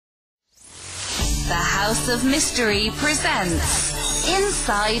House of Mystery presents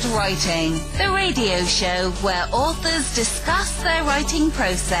Inside Writing, the radio show where authors discuss their writing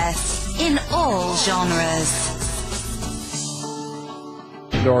process in all genres.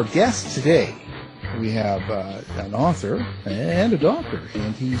 And our guest today, we have an author and a doctor,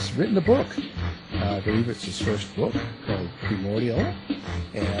 and he's written a book. I believe it's his first book called Primordial,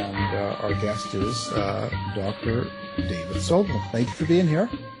 and our guest is Dr. David Sobel. Thank you for being here.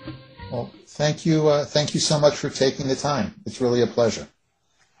 Well, thank you so much for taking the time. It's really a pleasure.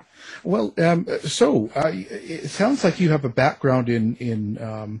 Well, it sounds like you have a background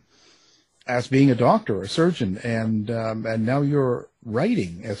in as being a doctor, or a surgeon, and now you're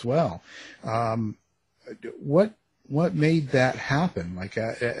writing as well. What made that happen? Like,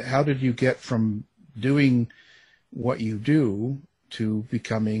 how did you get from doing what you do to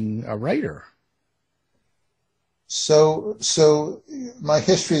becoming a writer? So my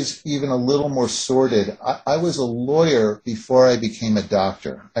history is even a little more sordid. I was a lawyer before I became a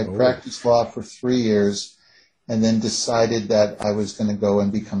doctor. I practiced law for 3 years and then decided that I was going to go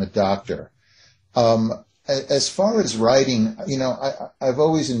and become a doctor. As far as writing, I've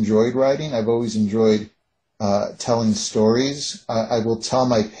always enjoyed writing. I've always enjoyed telling stories. I will tell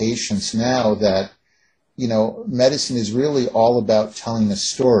my patients now that, medicine is really all about telling a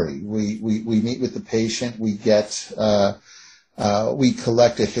story. We meet with the patient, we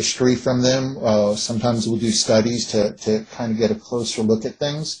collect a history from them. Sometimes we'll do studies to kind of get a closer look at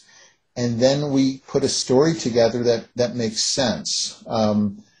things. And then we put a story together that makes sense.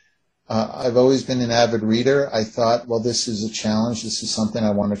 I've always been an avid reader. I thought, well, this is a challenge. This is something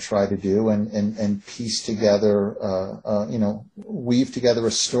I want to try to do and piece together, weave together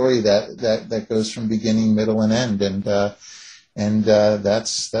a story that goes from beginning, middle, and end. And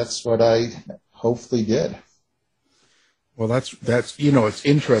that's what I hopefully did. Well, that's it's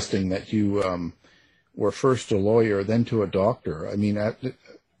interesting that you were first a lawyer, then to a doctor. I mean,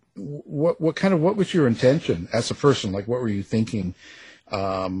 what was your intention as a person? Like, what were you thinking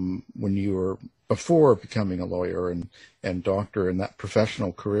when you were before becoming a lawyer and doctor and that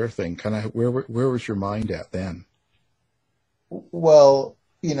professional career thing? Kind of where was your mind at then? Well,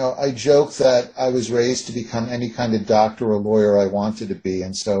 I joke that I was raised to become any kind of doctor or lawyer I wanted to be,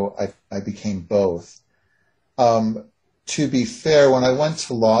 and so I became both. To be fair, when I went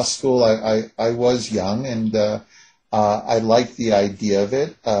to law school, I was young, and I liked the idea of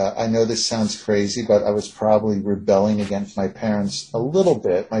it. I know this sounds crazy, but I was probably rebelling against my parents a little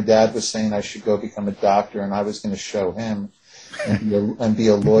bit. My dad was saying I should go become a doctor, and I was going to show him and be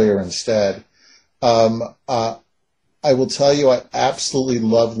a lawyer instead. I will tell you, I absolutely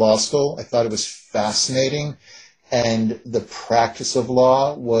loved law school. I thought it was fascinating, and the practice of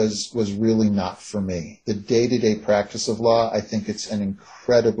law was really not for me. The day-to-day practice of law, I think it's an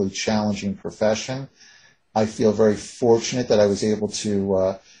incredibly challenging profession. I feel very fortunate that I was able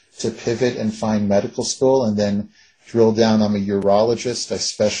to pivot and find medical school and then drill down. I'm a urologist. I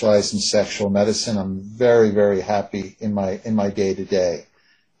specialize in sexual medicine. I'm very, very happy in my day-to-day.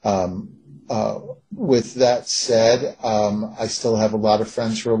 With that said, I still have a lot of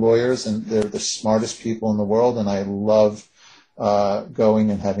friends who are lawyers, and they're the smartest people in the world, and I love going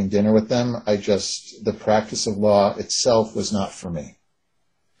and having dinner with them. The practice of law itself was not for me.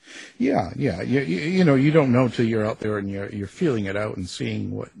 Yeah. You don't know till you're out there and you're feeling it out and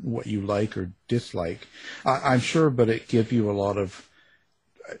seeing what you like or dislike. I'm sure, but it gives you a lot of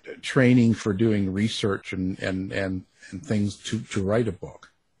training for doing research and things to write a book.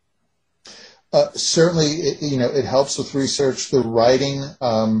 Certainly, it helps with research. The writing,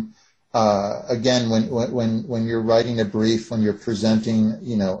 again, when you're writing a brief, when you're presenting,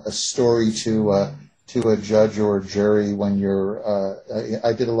 a story to a judge or a jury, when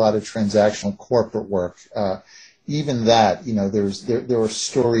I did a lot of transactional corporate work. Even that, there were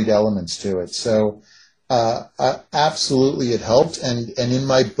storied elements to it. So, absolutely it helped. And in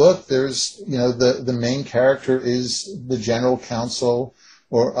my book, there's, the main character is the general counsel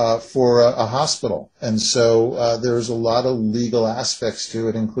for a hospital. And so, there's a lot of legal aspects to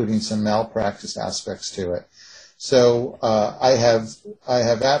it, including some malpractice aspects to it. So I have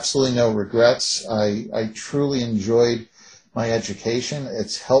absolutely no regrets. I truly enjoyed my education.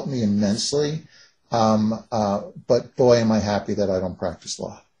 It's helped me immensely. But boy, am I happy that I don't practice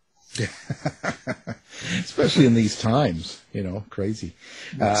law. Especially in these times, crazy.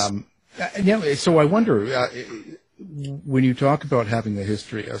 Yes. So I wonder, when you talk about having a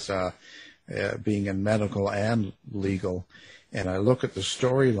history as being in medical and legal, and I look at the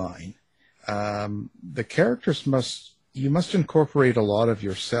storyline, the characters you must incorporate a lot of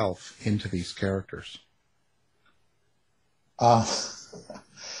yourself into these characters.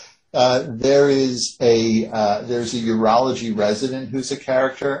 there's a urology resident who's a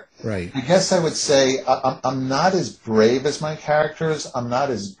character. Right. I guess I would say I'm not as brave as my characters. I'm not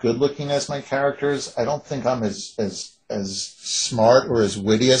as good looking as my characters. I don't think I'm as smart or as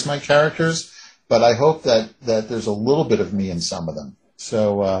witty as my characters. But I hope that there's a little bit of me in some of them.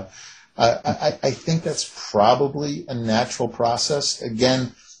 So I think that's probably a natural process.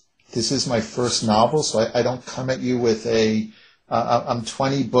 Again, this is my first novel, so I don't come at you with I'm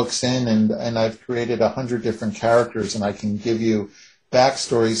 20 books in and I've created 100 different characters and I can give you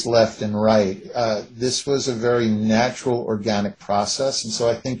backstories left and right. This was a very natural, organic process, and so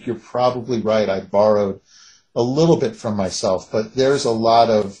I think you're probably right. I borrowed a little bit from myself, but there's a lot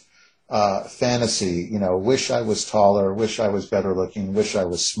of fantasy, wish I was taller, wish I was better looking, wish I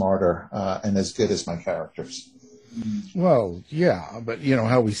was smarter, and as good as my characters. Well, yeah, but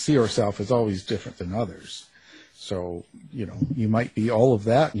how we see ourselves is always different than others. So, you might be all of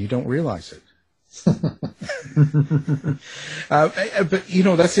that and you don't realize it. But,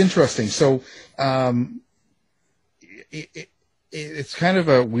 that's interesting. So, it's kind of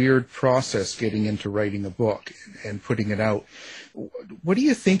a weird process getting into writing a book and putting it out. What do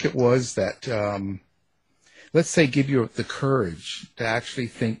you think it was that, let's say, give you the courage to actually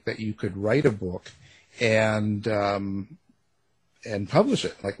think that you could write a book and publish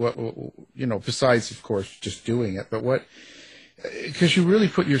it? Like what, besides, of course, just doing it, but because you really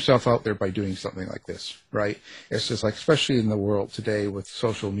put yourself out there by doing something like this, right? It's just like, especially in the world today with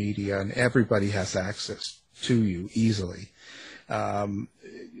social media and everybody has access to you easily.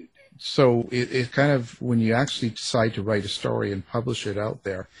 So it kind of, when you actually decide to write a story and publish it out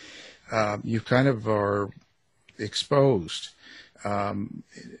there, you kind of are exposed.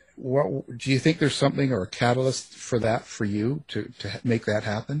 What do you think there's something or a catalyst for that for you to make that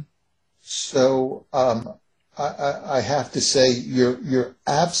happen? So I have to say you're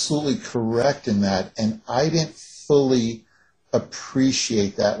absolutely correct in that, and I didn't fully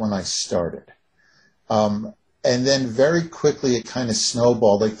appreciate that when I started. And then very quickly it kind of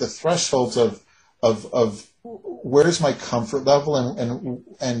snowballed, like the thresholds of where's my comfort level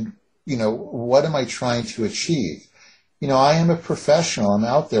and what am I trying to achieve? I am a professional. I'm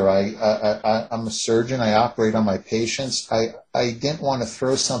out there. I'm a surgeon. I operate on my patients. I didn't want to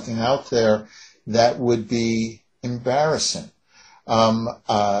throw something out there that would be embarrassing. The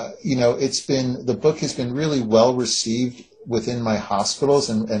book has been really well received within my hospitals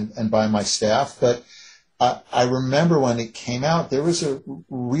and by my staff, but I remember when it came out, there was a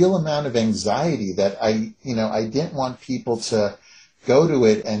real amount of anxiety that I didn't want people to go to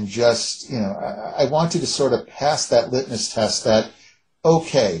it and just, I wanted to sort of pass that litmus test that,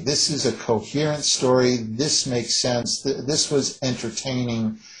 okay, this is a coherent story. This makes sense. This was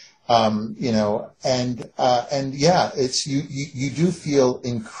entertaining, and yeah, it's, you do feel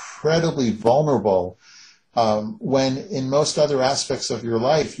incredibly vulnerable when in most other aspects of your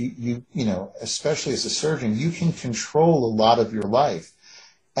life, you especially as a surgeon, you can control a lot of your life.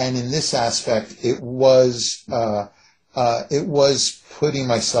 And in this aspect, it was putting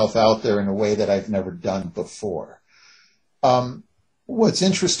myself out there in a way that I've never done before. What's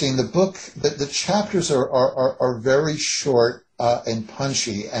interesting, the book, the chapters are very short and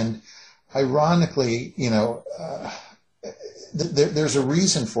punchy, and ironically, there's a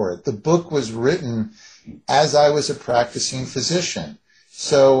reason for it. The book was written as I was a practicing physician.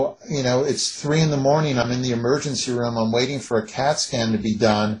 So, it's 3 a.m. I'm in the emergency room. I'm waiting for a CAT scan to be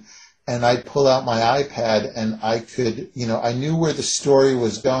done. And I'd pull out my iPad and I could, I knew where the story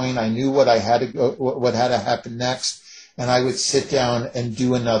was going. I knew what had to happen next. And I would sit down and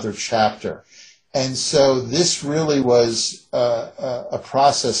do another chapter. And so this really was a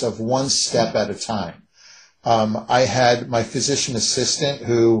process of one step at a time. I had my physician assistant,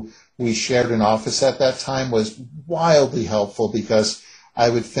 who we shared an office at that time, was wildly helpful, because I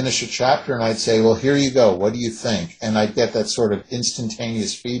would finish a chapter and I'd say, well, here you go. What do you think? And I'd get that sort of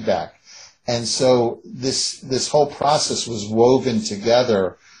instantaneous feedback. And so this whole process was woven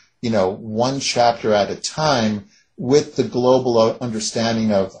together, one chapter at a time, with the global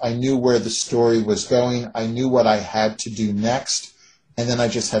understanding of, I knew where the story was going. I knew what I had to do next. And then I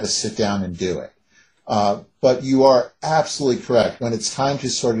just had to sit down and do it. But you are absolutely correct. When it's time to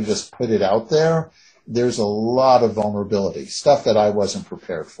sort of just put it out there, there's a lot of vulnerability, stuff that I wasn't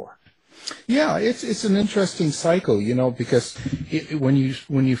prepared for. Yeah, it's an interesting cycle, because when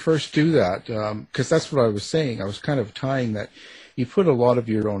you first do that, because that's what I was saying. I was kind of tying that you put a lot of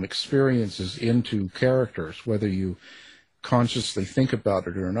your own experiences into characters, whether you consciously think about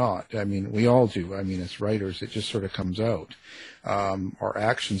it or not. I mean, we all do. I mean, as writers, it just sort of comes out. Our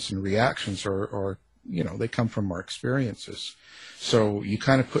actions and reactions are they come from our experiences. So you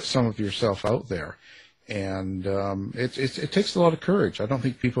kind of put some of yourself out there, and it takes a lot of courage. I don't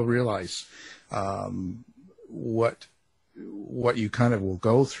think people realize what you kind of will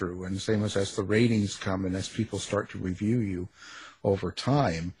go through, and the same as the ratings come and as people start to review you over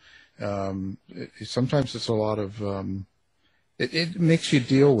time. Sometimes it's a lot of it makes you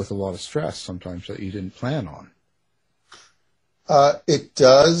deal with a lot of stress sometimes that you didn't plan on. It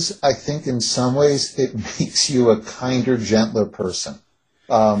does. I think in some ways it makes you a kinder, gentler person.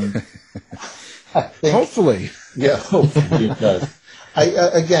 I think, hopefully. Yeah, hopefully it does.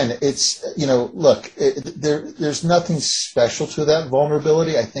 Again, it's, look, there's nothing special to that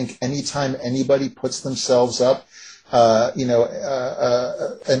vulnerability. I think anytime anybody puts themselves up, an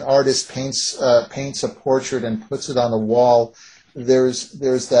artist paints a portrait and puts it on a wall,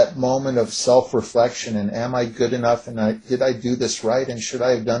 there's that moment of self-reflection, and am I good enough, and did I do this right, and should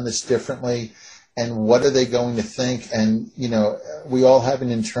I have done this differently, and what are they going to think? And we all have an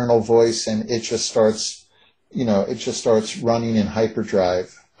internal voice, and it just starts running in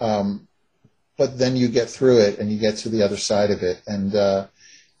hyperdrive. But then you get through it, and you get to the other side of it, and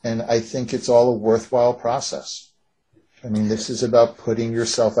I think it's all a worthwhile process. I mean, this is about putting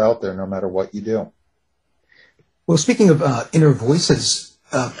yourself out there no matter what you do. Well, speaking of inner voices,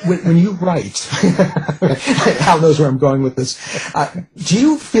 when you write, Hal knows where I'm going with this. Do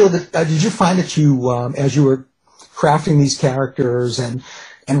you feel that, did you find that you, as you were crafting these characters and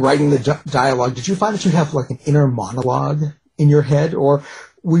writing the dialogue, did you find that you have like an inner monologue in your head, or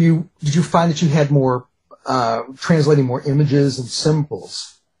did you find that you had more, translating more images and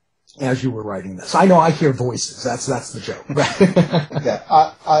symbols as you were writing this? I know I hear voices. That's the joke. Yeah,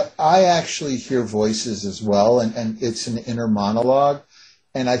 I actually hear voices as well, and it's an inner monologue.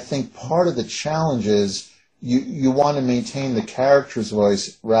 And I think part of the challenge is you want to maintain the character's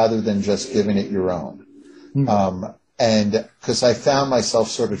voice rather than just giving it your own. Mm-hmm. And because I found myself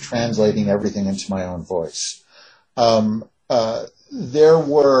sort of translating everything into my own voice. There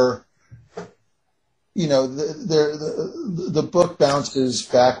were, the book bounces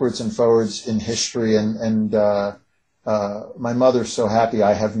backwards and forwards in history, and my mother's so happy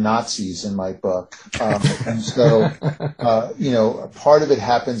I have Nazis in my book, and so part of it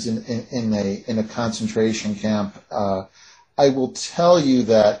happens in a concentration camp. I will tell you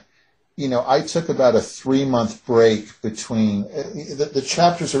that I took about a 3-month break between the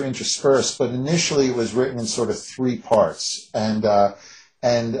chapters are interspersed, but initially it was written in sort of 3 parts, and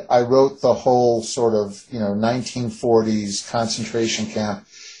I wrote the whole sort of 1940s concentration camp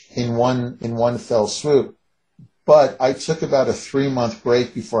in one fell swoop. But I took about a 3-month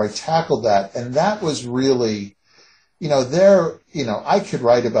break before I tackled that, and that was really, I could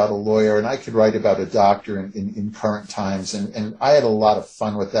write about a lawyer and I could write about a doctor in current times, and I had a lot of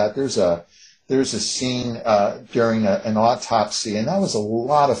fun with that. There's a scene during an autopsy, and that was a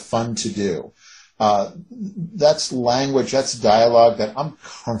lot of fun to do. That's language, that's dialogue that I'm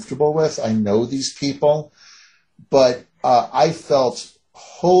comfortable with. I know these people, but I felt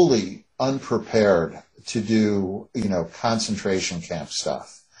wholly unprepared to do, concentration camp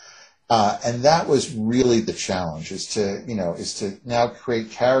stuff. And that was really the challenge, is to now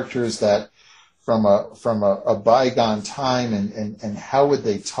create characters that from a bygone time, and how would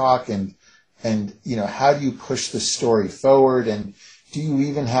they talk, and how do you push the story forward, and do you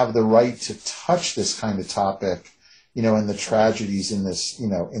even have the right to touch this kind of topic, and the tragedies in this,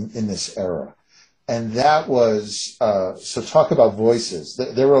 in this era? And that was, so talk about voices.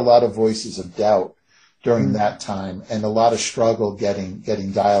 There were a lot of voices of doubt during that time, and a lot of struggle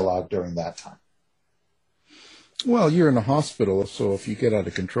getting dialogue during that time. Well, you're in a hospital, so if you get out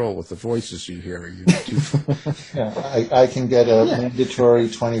of control with the voices you hear, yeah, I can get a mandatory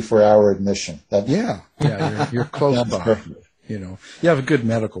 24-hour admission. You're close by. You have a good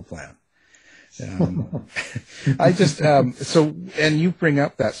medical plan. I just and you bring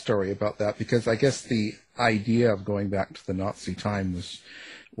up that story about that because I guess the idea of going back to the Nazi time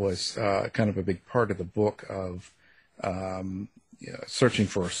was kind of a big part of the book of searching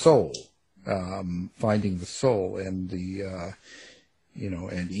for a soul, finding the soul and the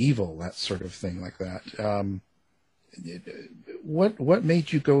and evil, that sort of thing like that. What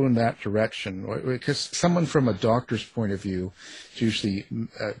made you go in that direction? Because someone from a doctor's point of view, it's usually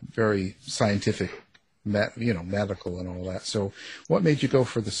very scientific, medical and all that. So what made you go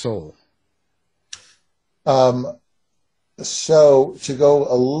for the soul? So to go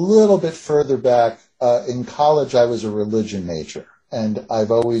a little bit further back, in college I was a religion major, and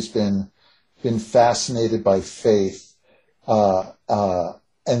I've always been fascinated by faith.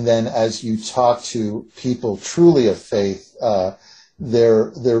 And then as you talk to people truly of faith,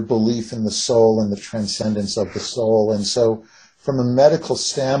 their belief in the soul and the transcendence of the soul. And so from a medical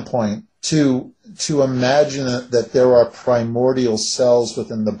standpoint, to imagine that there are primordial cells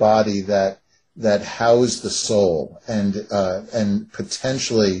within the body that house the soul, and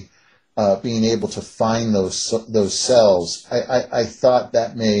potentially being able to find those cells, I thought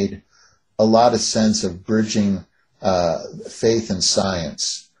that made a lot of sense of bridging faith and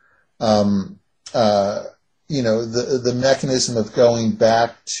science. The mechanism of going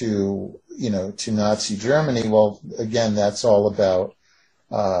back to Nazi Germany, well, again, that's all about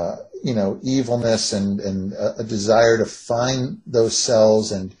evilness and a desire to find those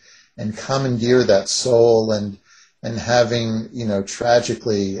cells and commandeer that soul, and having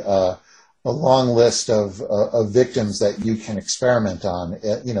tragically a long list of victims that you can experiment on.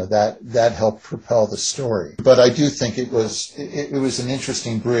 That helped propel the story. But I do think it was an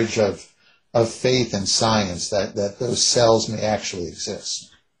interesting bridge of faith and science that those cells may actually exist.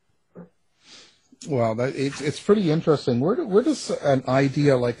 Well, it's pretty interesting. Where does an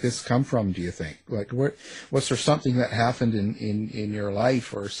idea like this come from, do you think? Like, was there something that happened in your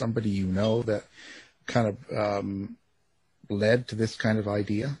life or somebody you know that kind of led to this kind of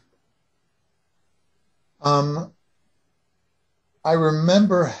idea? I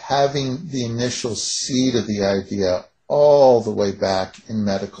remember having the initial seed of the idea all the way back in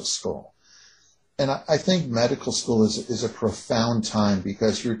medical school. And I think medical school is a profound time,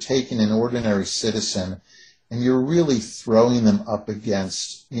 because you're taking an ordinary citizen and you're really throwing them up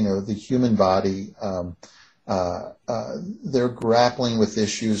against, the human body. They're grappling with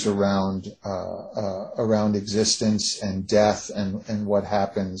issues around existence and death and what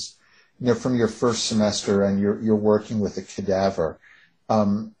happens, from your first semester, and you're working with a cadaver.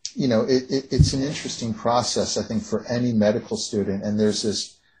 It's an interesting process, I think, for any medical student, and there's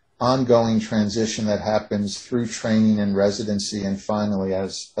this ongoing transition that happens through training and residency and finally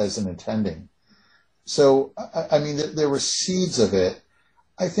as an attending. So, I mean, there were seeds of it.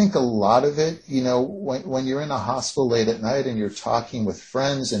 I think a lot of it, when you're in a hospital late at night and you're talking with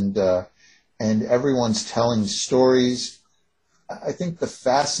friends and everyone's telling stories, I think the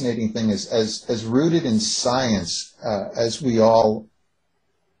fascinating thing is, as rooted in science as we all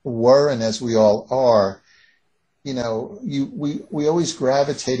were and as we all are, we always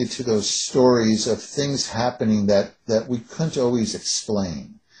gravitated to those stories of things happening that we couldn't always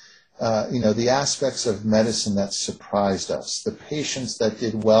explain. The aspects of medicine that surprised us, the patients that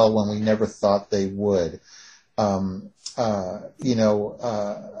did well when we never thought they would. You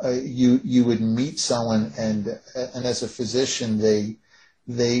would meet someone and as a physician,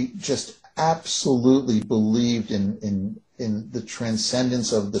 they just absolutely believed in the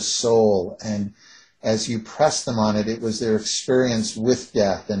transcendence of the soul, and as you press them on it, it was their experience with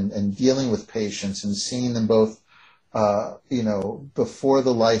death and dealing with patients and seeing them both, before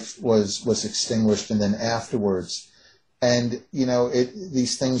the life was extinguished and then afterwards. And,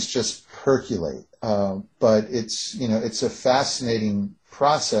 these things just percolate. But it's a fascinating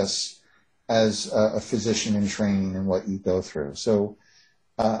process as a physician in training and what you go through. So,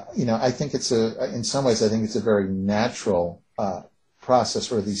 I think in some ways, I think it's a very natural process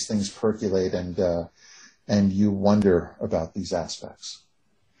where these things percolate and you wonder about these aspects.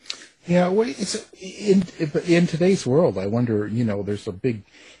 Yeah, well, in today's world, I wonder, there's a big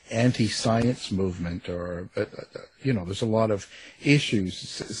anti-science movement, or, there's a lot of issues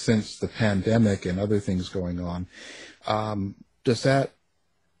since the pandemic and other things going on. Does that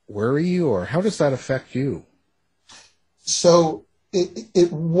worry you, or how does that affect you? So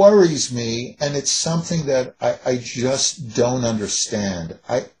it worries me, and it's something that I just don't understand.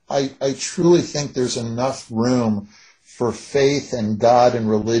 I truly think there's enough room for faith and God and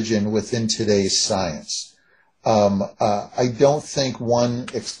religion within today's science. I don't think one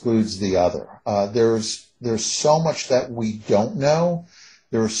excludes the other. There's so much that we don't know.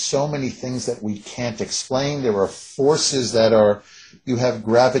 There are so many things that we can't explain. There are forces you have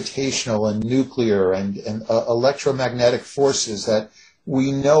gravitational and nuclear and electromagnetic forces that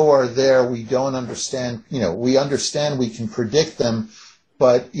we know are there. We don't understand. We understand we can predict them,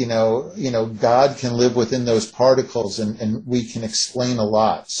 but God can live within those particles, and we can explain a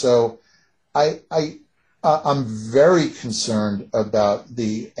lot. So I'm very concerned about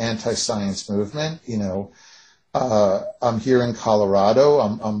the anti-science movement. I'm here in Colorado.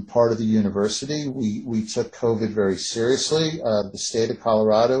 I'm part of the university. We took COVID very seriously. The state of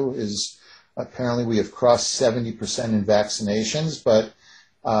Colorado apparently we have crossed 70% in vaccinations, but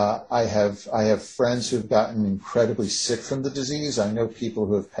I have friends who have gotten incredibly sick from the disease. I know people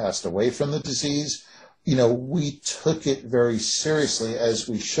who have passed away from the disease. We took it very seriously, as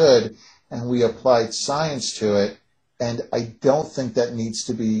we should, and we applied science to it. and I don't think that needs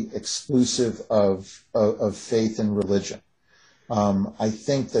to be exclusive of faith and religion. I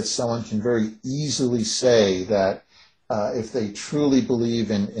think that someone can very easily say that if they truly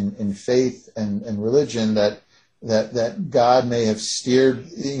believe in faith and religion, that God may have steered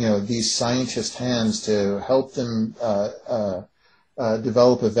these scientists' hands to help them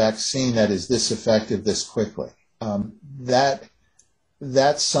develop a vaccine that is this effective this quickly.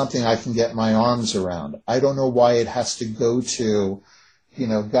 That's something I can get my arms around. I don't know why it has to go to,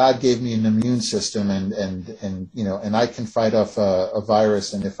 God gave me an immune system and I can fight off a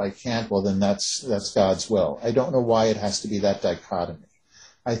virus, and if I can't, well, then that's God's will. I don't know why it has to be that dichotomy.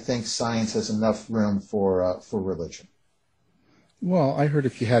 I think science has enough room for religion. Well, I heard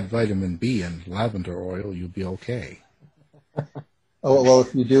if you had vitamin B and lavender oil, you'd be okay. Oh, well,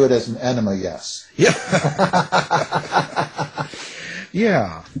 if you do it as an enema, yes. Yeah.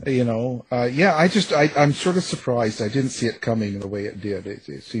 Yeah, I'm sort of surprised. I didn't see it coming the way it did.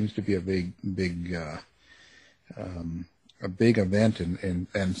 It seems to be a big event,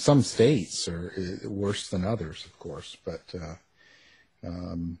 and some states are worse than others, of course. But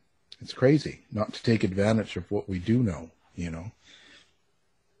it's crazy not to take advantage of what we do know.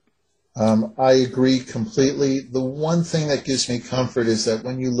 I agree completely. The one thing that gives me comfort is that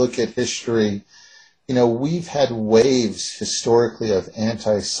when you look at history, we've had waves historically of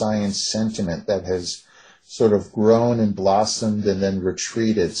anti-science sentiment that has sort of grown and blossomed and then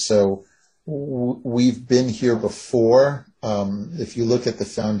retreated. So we've been here before. If you look at the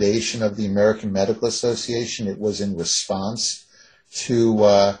foundation of the American Medical Association, it was in response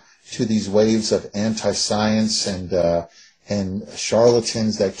to these waves of anti-science and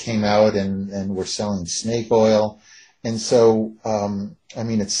charlatans that came out and were selling snake oil. And so,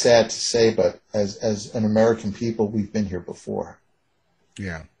 it's sad to say, but as an American people, we've been here before.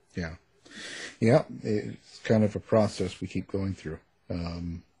 Yeah. It's kind of a process we keep going through.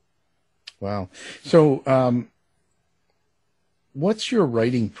 Wow. So, what's your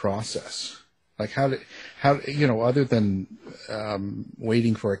writing process? Like how other than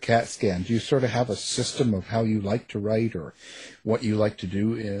waiting for a CAT scan, do you sort of have a system of how you like to write or what you like to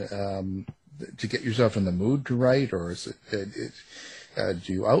do to get yourself in the mood to write, or is it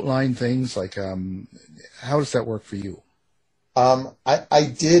do you outline things? Like, how does that work for you? I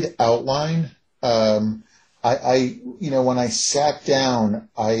did outline. When I sat down,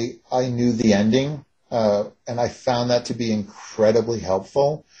 I knew the ending, and I found that to be incredibly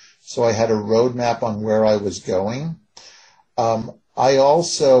helpful. So I had a roadmap on where I was going. I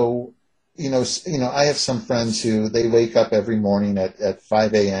also, I have some friends who they wake up every morning at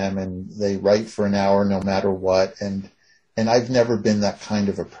 5 a.m. and they write for an hour no matter what. And I've never been that kind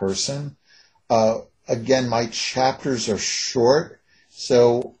of a person. Again, my chapters are short.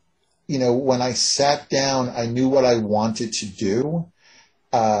 So, when I sat down, I knew what I wanted to do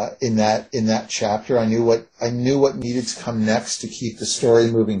in that chapter. I knew what needed to come next to keep the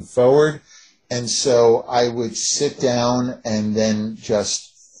story moving forward. And so I would sit down and then just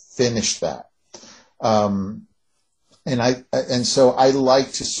finish that. And so I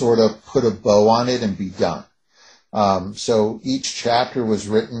like to sort of put a bow on it and be done. So each chapter was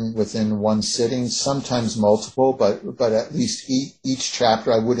written within one sitting, sometimes multiple, but at least each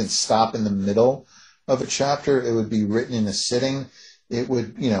chapter I wouldn't stop in the middle of a chapter. It would be written in a sitting. It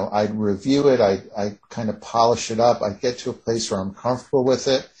would, I'd review it. I'd kind of polish it up. I'd get to a place where I'm comfortable with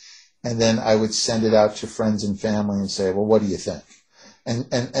it. And then I would send it out to friends and family and say, well, what do you think?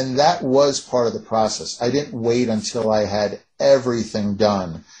 And that was part of the process. I didn't wait until I had everything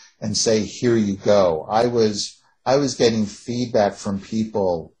done and say, here you go. I was getting feedback from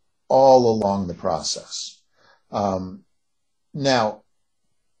people all along the process. Now,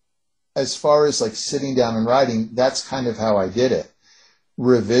 as far as like sitting down and writing, that's kind of how I did it.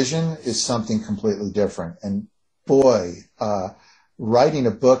 Revision is something completely different. And boy, writing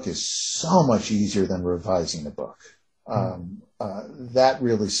a book is so much easier than revising a book. That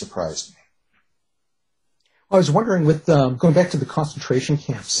really surprised me. I was wondering, with going back to the concentration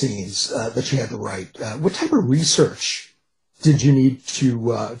camp scenes that you had to write, what type of research did you need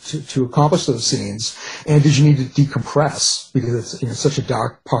to accomplish those scenes, and did you need to decompress because it's such a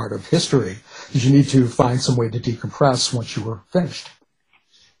dark part of history? Did you need to find some way to decompress once you were finished?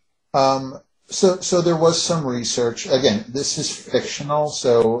 So there was some research. Again, this is fictional,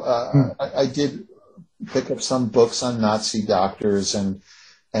 so I did pick up some books on Nazi doctors and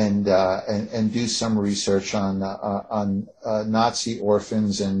do some research on Nazi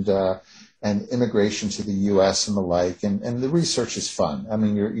orphans and immigration to the U.S. and the like. And the research is fun. I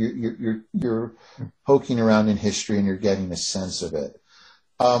mean, you're poking around in history and you're getting a sense of it.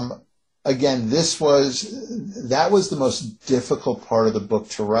 again, that was the most difficult part of the book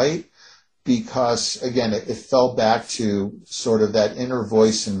to write, because again, it fell back to sort of that inner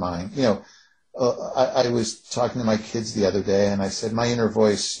voice in mind. I was talking to my kids the other day, and I said my inner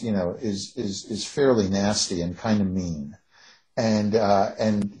voice, is fairly nasty and kind of mean. And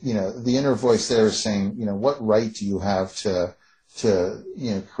the inner voice there is saying, what right do you have to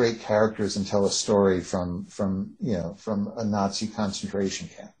create characters and tell a story from a Nazi concentration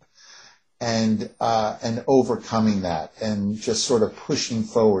camp, and overcoming that and just sort of pushing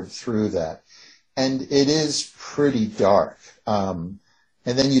forward through that. And it is pretty dark.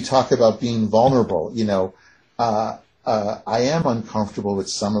 And then you talk about being vulnerable. I am uncomfortable with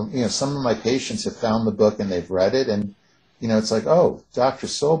some of my patients have found the book and they've read it, and it's like, oh, Dr.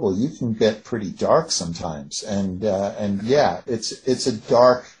 Sobel, you can get pretty dark sometimes, and yeah, it's a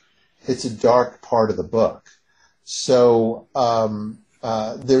dark part of the book. So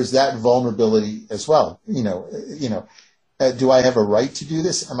there's that vulnerability as well. Do I have a right to do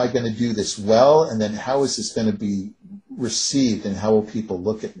this? Am I going to do this well? And then how is this going to be received, and how will people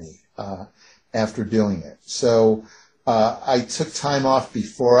look at me after doing it? So I took time off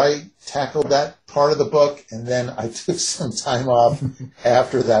before I tackled that part of the book, and then I took some time off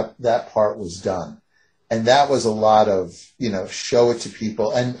after that part was done. And that was a lot of, show it to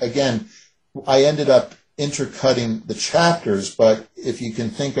people. And again, I ended up intercutting the chapters, but if you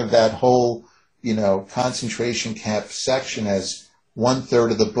can think of that whole, concentration camp section as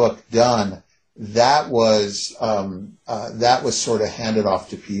 1/3 of the book done, that was sort of handed off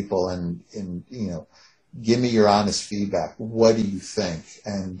to people, and give me your honest feedback. What do you think?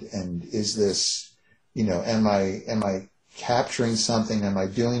 And is this, am I capturing something? Am I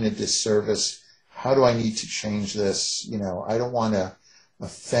doing a disservice? How do I need to change this? I don't want to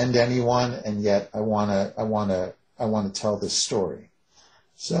offend anyone, and yet I want to tell this story.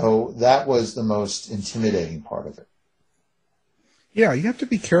 So that was the most intimidating part of it. Yeah, you have to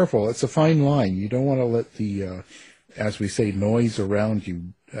be careful. It's a fine line. You don't want to let the, as we say, noise around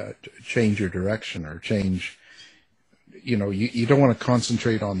you change your direction, or change, you don't want to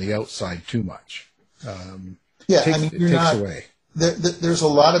concentrate on the outside too much. Yeah, it takes away. There's a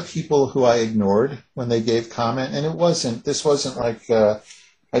lot of people who I ignored when they gave comment, and this wasn't like,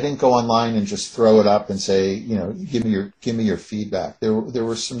 I didn't go online and just throw it up and say, give me your feedback. There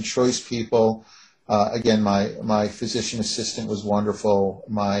were some choice people. Again, my physician assistant was wonderful.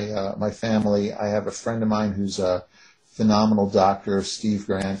 My family. I have a friend of mine who's a phenomenal doctor, Steve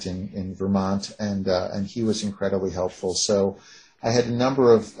Grant in Vermont, and he was incredibly helpful. So I had a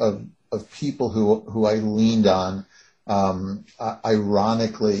number of people who I leaned on.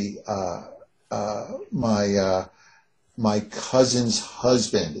 Ironically, my cousin's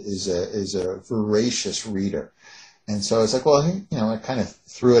husband is a voracious reader. And so I was like, well, I kind of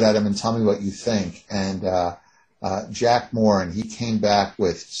threw it at him and tell me what you think. And Jack Moore, and he came back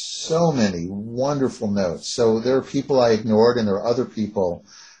with so many wonderful notes. So there are people I ignored, and there are other people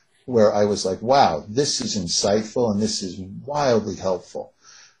where I was like, wow, this is insightful and this is wildly helpful.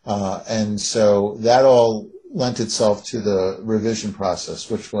 And so that all lent itself to the revision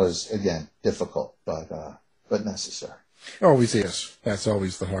process, which was, again, difficult, but necessary. Always is. That's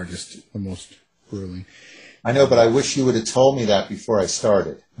always the hardest, the most grueling. I know, but I wish you would have told me that before I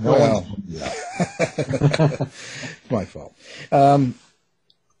started. No one told me that. It's my fault.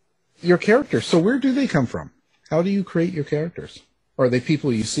 Your characters, so where do they come from? How do you create your characters? Are they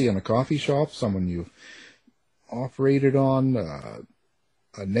people you see in a coffee shop, someone you've operated on, a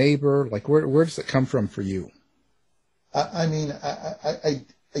neighbor? Like, where does it come from for you? I mean, I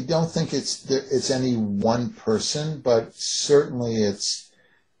don't think it's any one person, but certainly it's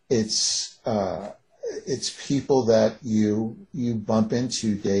people that you bump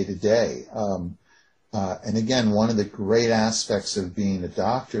into day to day. And again, one of the great aspects of being a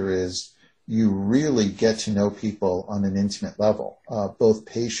doctor is you really get to know people on an intimate level, both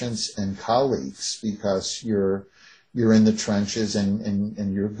patients and colleagues, because you're in the trenches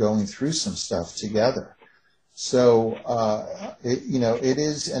and you're going through some stuff together. So, it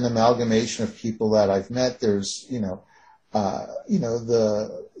is an amalgamation of people that I've met. There's,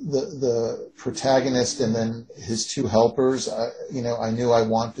 the protagonist and then his two helpers. I knew I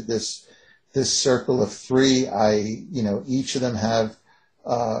wanted this circle of three. Each of them have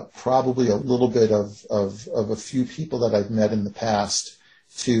probably a little bit of a few people that I've met in the past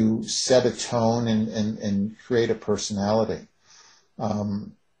to set a tone and create a personality. That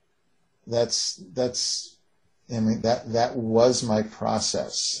was my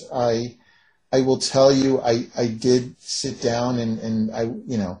process. I will tell you, I did sit down and I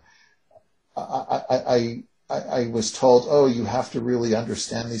I was told, oh, you have to really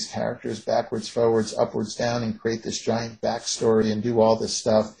understand these characters backwards, forwards, upwards, down, and create this giant backstory and do all this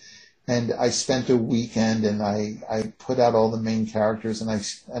stuff. And I spent a weekend and I put out all the main characters and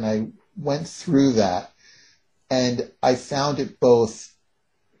I went through that, and I found it both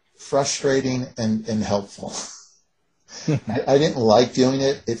frustrating and helpful. I didn't like doing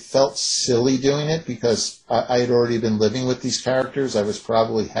it. It felt silly doing it because I had already been living with these characters. I was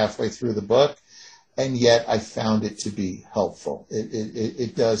probably halfway through the book, and yet I found it to be helpful.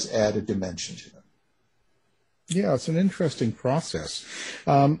 It does add a dimension to them. Yeah, it's an interesting process.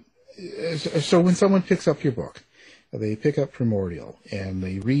 So when someone picks up your book, they pick up Primordial and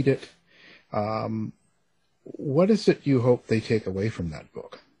they read it, what is it you hope they take away from that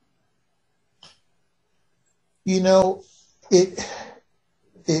book? You know, it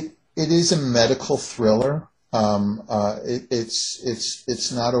is a medical thriller.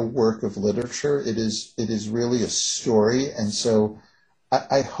 It's not a work of literature. It is really a story, and so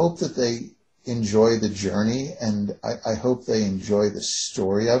I hope that they enjoy the journey, and I hope they enjoy the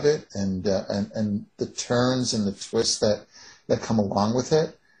story of it, and the turns and the twists that come along with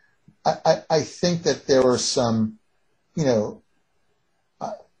it. I think that there are some, when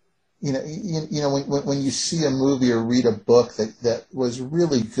you see a movie or read a book that was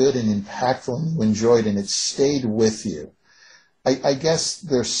really good and impactful and you enjoyed and it stayed with you, I guess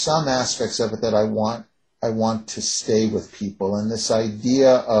there's some aspects of it that I want to stay with people, and this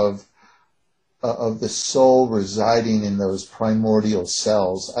idea of the soul residing in those primordial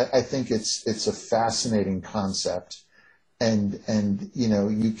cells. I think it's a fascinating concept, and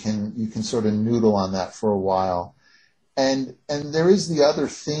you can sort of noodle on that for a while. And there is the other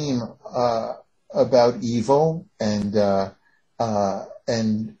theme about evil and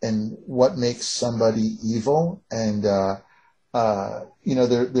what makes somebody evil. And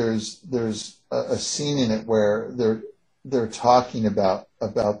there's a scene in it where they're talking about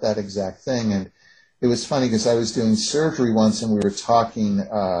that exact thing. And it was funny because I was doing surgery once and we were talking.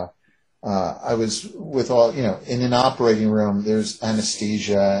 I was with in an operating room, there's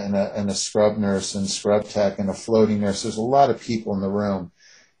anesthesia and a scrub nurse and scrub tech and a floating nurse. There's a lot of people in the room.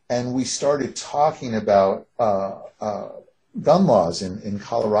 And we started talking about gun laws in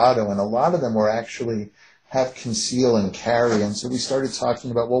Colorado, and a lot of them were actually have conceal and carry. And so we started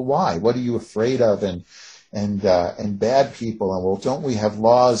talking about, well, why? What are you afraid of? And bad people, and well, don't we have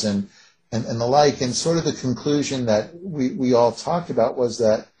laws and the like? And sort of the conclusion that we all talked about was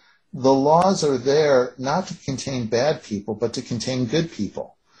that the laws are there not to contain bad people, but to contain good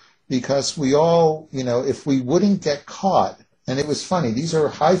people. Because we all, if we wouldn't get caught, and it was funny, these are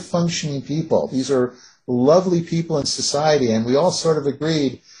high-functioning people. These are lovely people in society, and we all sort of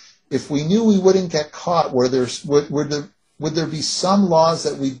agreed, if we knew we wouldn't get caught, would there be some laws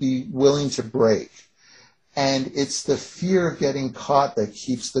that we'd be willing to break? And it's the fear of getting caught that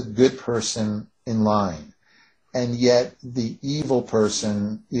keeps the good person in line. And yet the evil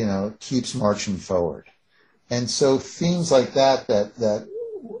person, keeps marching forward. And so themes like that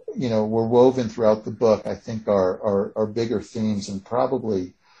were woven throughout the book, I think are bigger themes and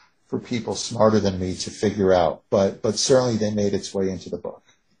probably for people smarter than me to figure out. But certainly they made its way into the book.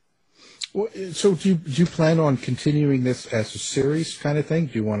 Well, so do you plan on continuing this as a series kind of thing?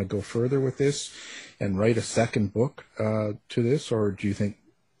 Do you want to go further with this and write a second book to this, or do you think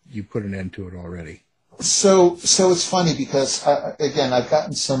you put an end to it already? So it's funny because again, I've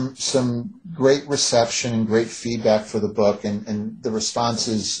gotten some great reception and great feedback for the book, and the response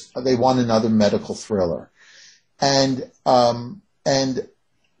is they want another medical thriller, and I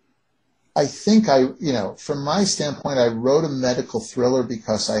think from my standpoint, I wrote a medical thriller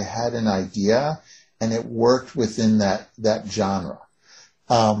because I had an idea and it worked within that genre.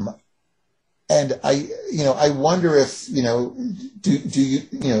 And I wonder if, do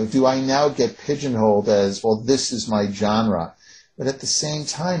I now get pigeonholed as, well, this is my genre? But at the same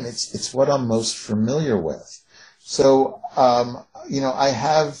time, it's what I'm most familiar with. So, I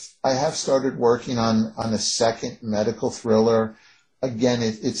have started working on a second medical thriller. Again,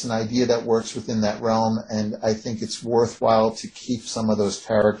 it's an idea that works within that realm, and I think it's worthwhile to keep some of those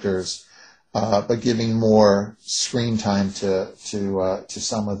characters, but giving more screen time to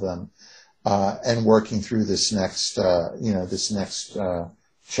some of them. And working through this next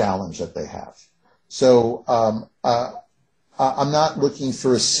challenge that they have. So I'm not looking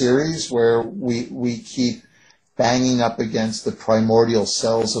for a series where we keep banging up against the primordial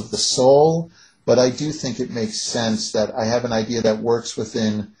cells of the soul, but I do think it makes sense that I have an idea that works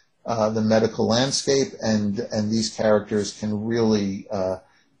within the medical landscape, and these characters can really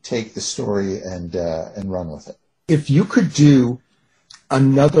take the story and run with it. If you could do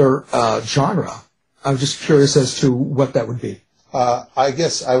another genre, I'm just curious as to what that would be. I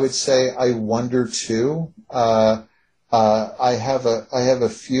guess I would say I wonder too. I have a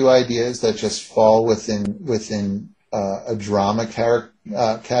few ideas that just fall within a drama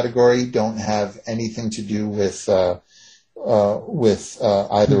category. Don't have anything to do with either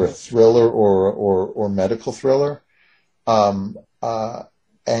a thriller or medical thriller. And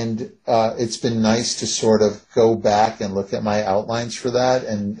it's been nice to sort of go back and look at my outlines for that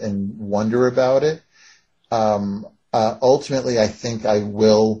and wonder about it. Ultimately, I think I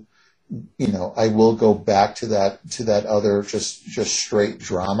will go back to that other just straight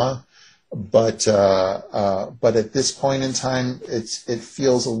drama. But at this point in time, it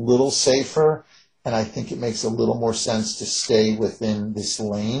feels a little safer, and I think it makes a little more sense to stay within this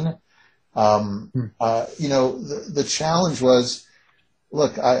lane. The challenge was,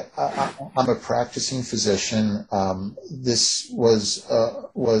 look, I'm a practicing physician. This was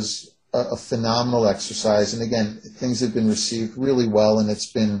a phenomenal exercise, and again, things have been received really well, and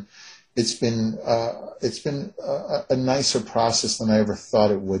it's been a nicer process than I ever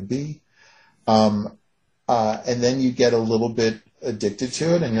thought it would be. And then you get a little bit addicted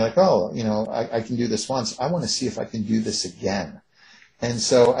to it, and you're like, oh, I can do this once. I want to see if I can do this again. And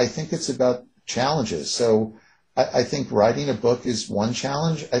so I think it's about challenges. So I think writing a book is one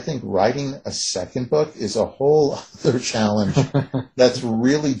challenge. I think writing a second book is a whole other challenge that's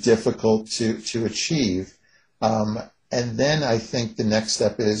really difficult to achieve. And then I think the next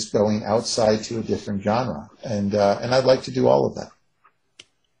step is going outside to a different genre. And I'd like to do all of that.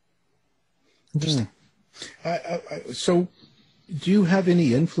 Interesting. So do you have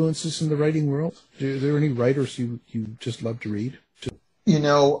any influences in the writing world? Are there any writers you just love to read?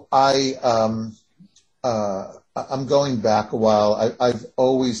 I'm going back a while. I've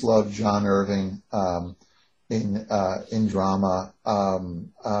always loved John Irving in drama,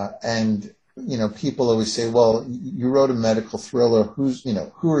 and people always say, "Well, you wrote a medical thriller.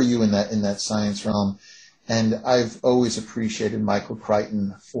 Who are you in that science realm?" And I've always appreciated Michael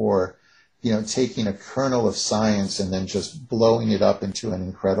Crichton for taking a kernel of science and then just blowing it up into an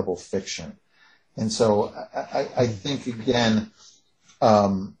incredible fiction. And so I think again.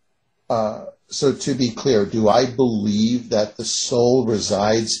 So to be clear, do I believe that the soul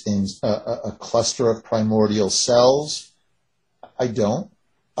resides in a cluster of primordial cells? I don't.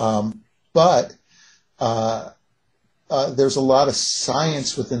 But there's a lot of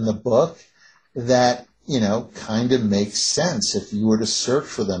science within the book that, kind of makes sense if you were to search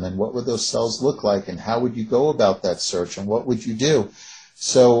for them, and what would those cells look like, and how would you go about that search, and what would you do?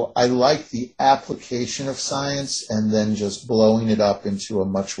 So I like the application of science and then just blowing it up into a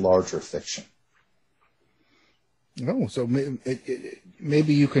much larger fiction. Oh, so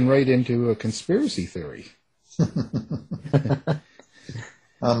maybe you can write into a conspiracy theory.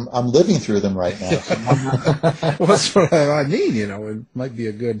 I'm living through them right now. Well, that's what I mean. It might be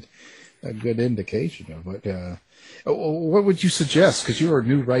a good indication of it. What would you suggest? Because you're a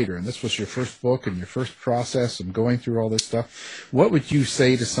new writer, and this was your first book and your first process and going through all this stuff. What would you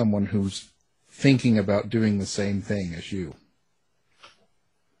say to someone who's thinking about doing the same thing as you?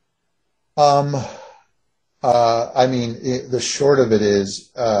 The short of it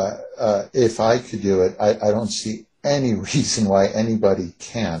is, if I could do it, I don't see any reason why anybody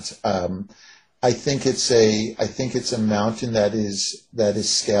can't. I think it's a mountain that is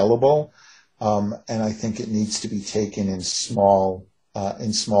scalable. And I think it needs to be taken in small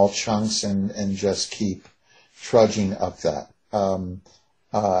chunks and just keep trudging up that.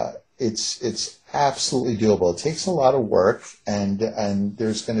 It's absolutely doable. It takes a lot of work, and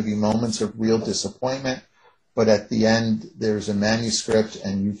there's going to be moments of real disappointment, but at the end there's a manuscript,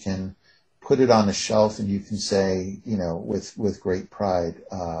 and you can put it on a shelf, and you can say, with great pride,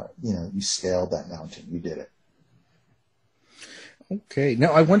 you scaled that mountain, you did it. Okay.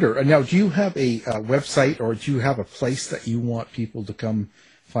 Now, I wonder, do you have a website, or do you have a place that you want people to come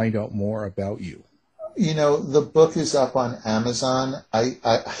find out more about you? The book is up on Amazon.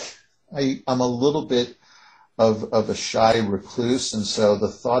 I'm a little bit of a shy recluse, and so the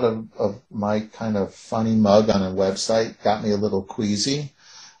thought of my kind of funny mug on a website got me a little queasy.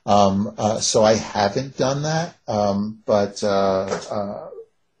 So I haven't done that, but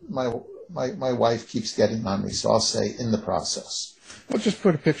my wife keeps getting on me, so I'll say in the process. Well, just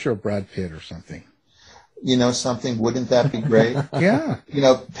put a picture of Brad Pitt or something. Something, wouldn't that be great? Yeah.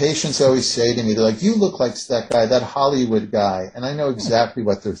 Patients always say to me, they're like, you look like that guy, that Hollywood guy. And I know exactly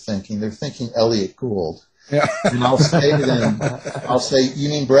what they're thinking. They're thinking Elliot Gould. Yeah. And I'll say to them, you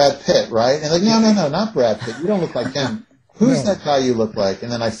mean Brad Pitt, right? And they're like, no, not Brad Pitt. You don't look like him. Who's that guy you look like?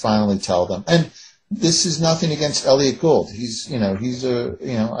 And then I finally tell them. And this is nothing against Elliot Gould. I'm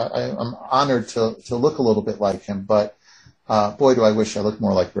honored to look a little bit like him, but boy, do I wish I looked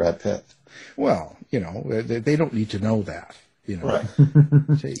more like Brad Pitt. Well, they don't need to know that. Right.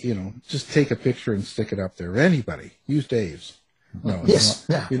 Just take a picture and stick it up there. Anybody use Dave's. No, yes,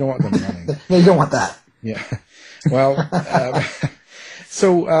 you don't want them running. No, you don't want that. Yeah. Well,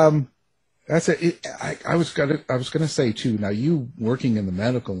 so that's it. I was gonna say too. Now, you working in the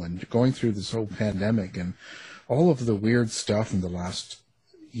medical and going through this whole pandemic and all of the weird stuff in the last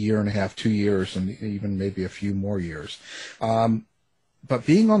year and a half, 2 years, and even maybe a few more years. But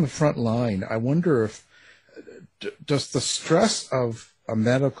being on the front line, I wonder if does the stress of a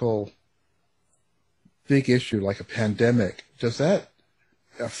medical big issue like a pandemic, does that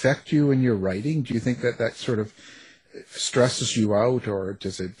affect you in your writing? Do you think that sort of stresses you out, or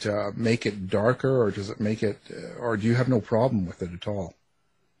does it make it darker, or does it make it, or do you have no problem with it at all?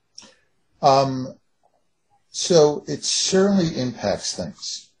 So it certainly impacts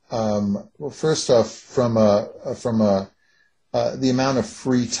things. Well, first off, from the amount of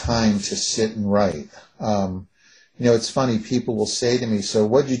free time to sit and write. It's funny, people will say to me, so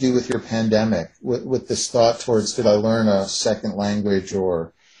what'd you do with your pandemic? With this thought towards, did I learn a second language,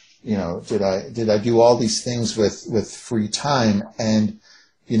 or, did I do all these things with free time? And,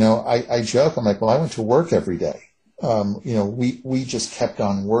 I joke, I'm like, well, I went to work every day. We just kept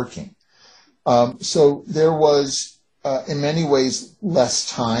on working. So there was, in many ways, less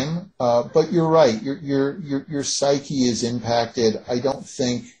time, but you're right. Your psyche is impacted. I don't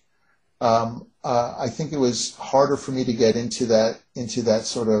think, I think it was harder for me to get into that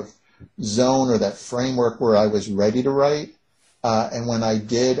sort of zone or that framework where I was ready to write. And when I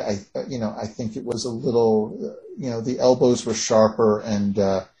did, I think it was a little, the elbows were sharper and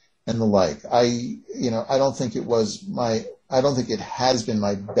the like. I don't think I don't think it has been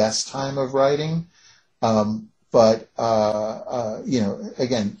my best time of writing. But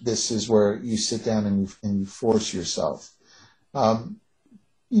again, this is where you sit down and you force yourself.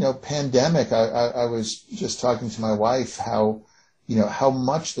 Pandemic, I was just talking to my wife how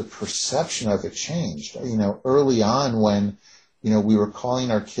much the perception of it changed. Early on when, we were calling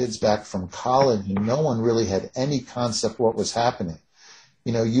our kids back from college and no one really had any concept what was happening.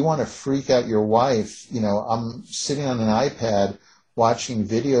 You want to freak out your wife. I'm sitting on an iPad watching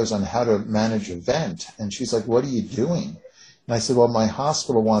videos on how to manage a vent. And she's like, what are you doing? And I said, well, my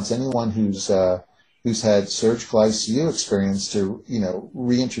hospital wants anyone who's had surgical ICU experience to,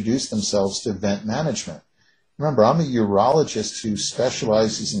 reintroduce themselves to vent management. Remember, I'm a urologist who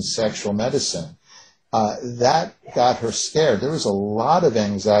specializes in sexual medicine. That got her scared. There was a lot of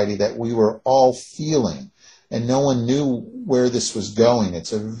anxiety that we were all feeling, and no one knew where this was going.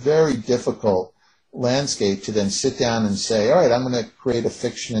 It's a very difficult landscape to then sit down and say, all right, I'm going to create a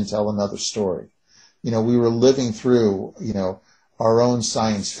fiction and tell another story. We were living through, our own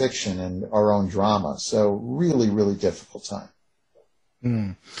science fiction and our own drama. So really, really difficult time.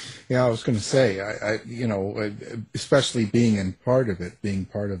 Yeah, I was going to say, I especially being part of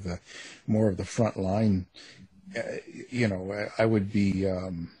the more of the front line, I would be,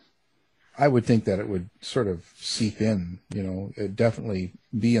 I would think that it would sort of seep in, it'd definitely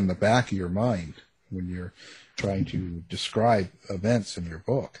be in the back of your mind when you're trying to describe events in your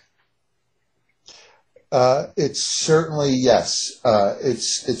book. It's certainly, yes.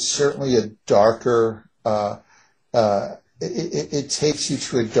 It's certainly a darker, it takes you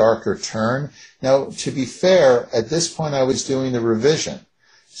to a darker turn. Now, to be fair, at this point I was doing the revision.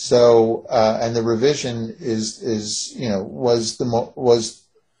 So, and the revision was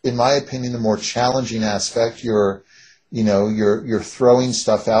in my opinion, the more challenging aspect. You're throwing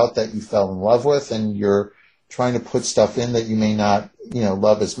stuff out that you fell in love with, and you're trying to put stuff in that you may not,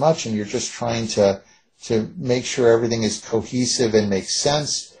 love as much, and you're just trying to make sure everything is cohesive and makes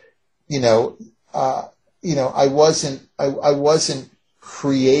sense. I wasn't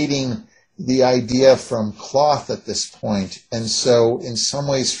creating the idea from cloth at this point. And so in some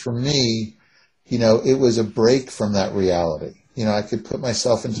ways for me, it was a break from that reality. I could put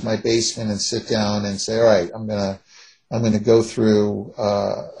myself into my basement and sit down and say, all right, I'm going to go through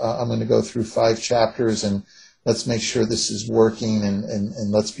 5 chapters, and let's make sure this is working,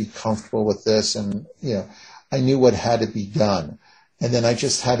 and let's be comfortable with this. And, I knew what had to be done. And then I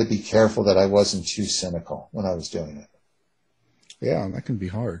just had to be careful that I wasn't too cynical when I was doing it. Yeah, that can be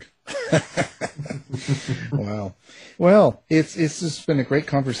hard. Wow. Well, it's just been a great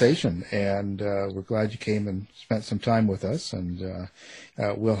conversation, and we're glad you came and spent some time with us. And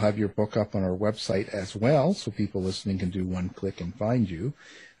we'll have your book up on our website as well, so people listening can do one click and find you.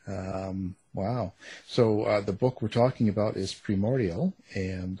 Wow. So the book we're talking about is Primordial,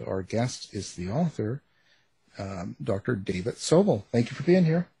 and our guest is the author, Dr. David Sobel. Thank you for being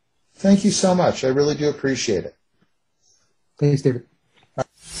here. Thank you so much. I really do appreciate it. Thanks, David. To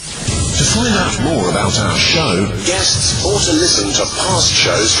find out more about our show, guests, or to listen to past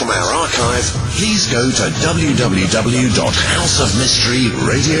shows from our archive, please go to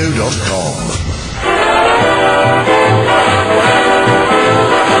www.houseofmysteryradio.com.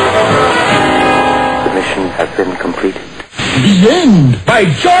 The mission has been completed. The end! By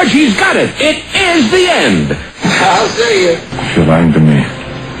George, he's got it! It is the end! I'll see you. If you're lying to me,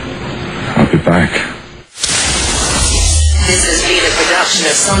 I'll be back. This has been a production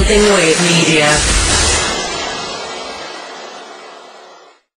of Something Weird Media.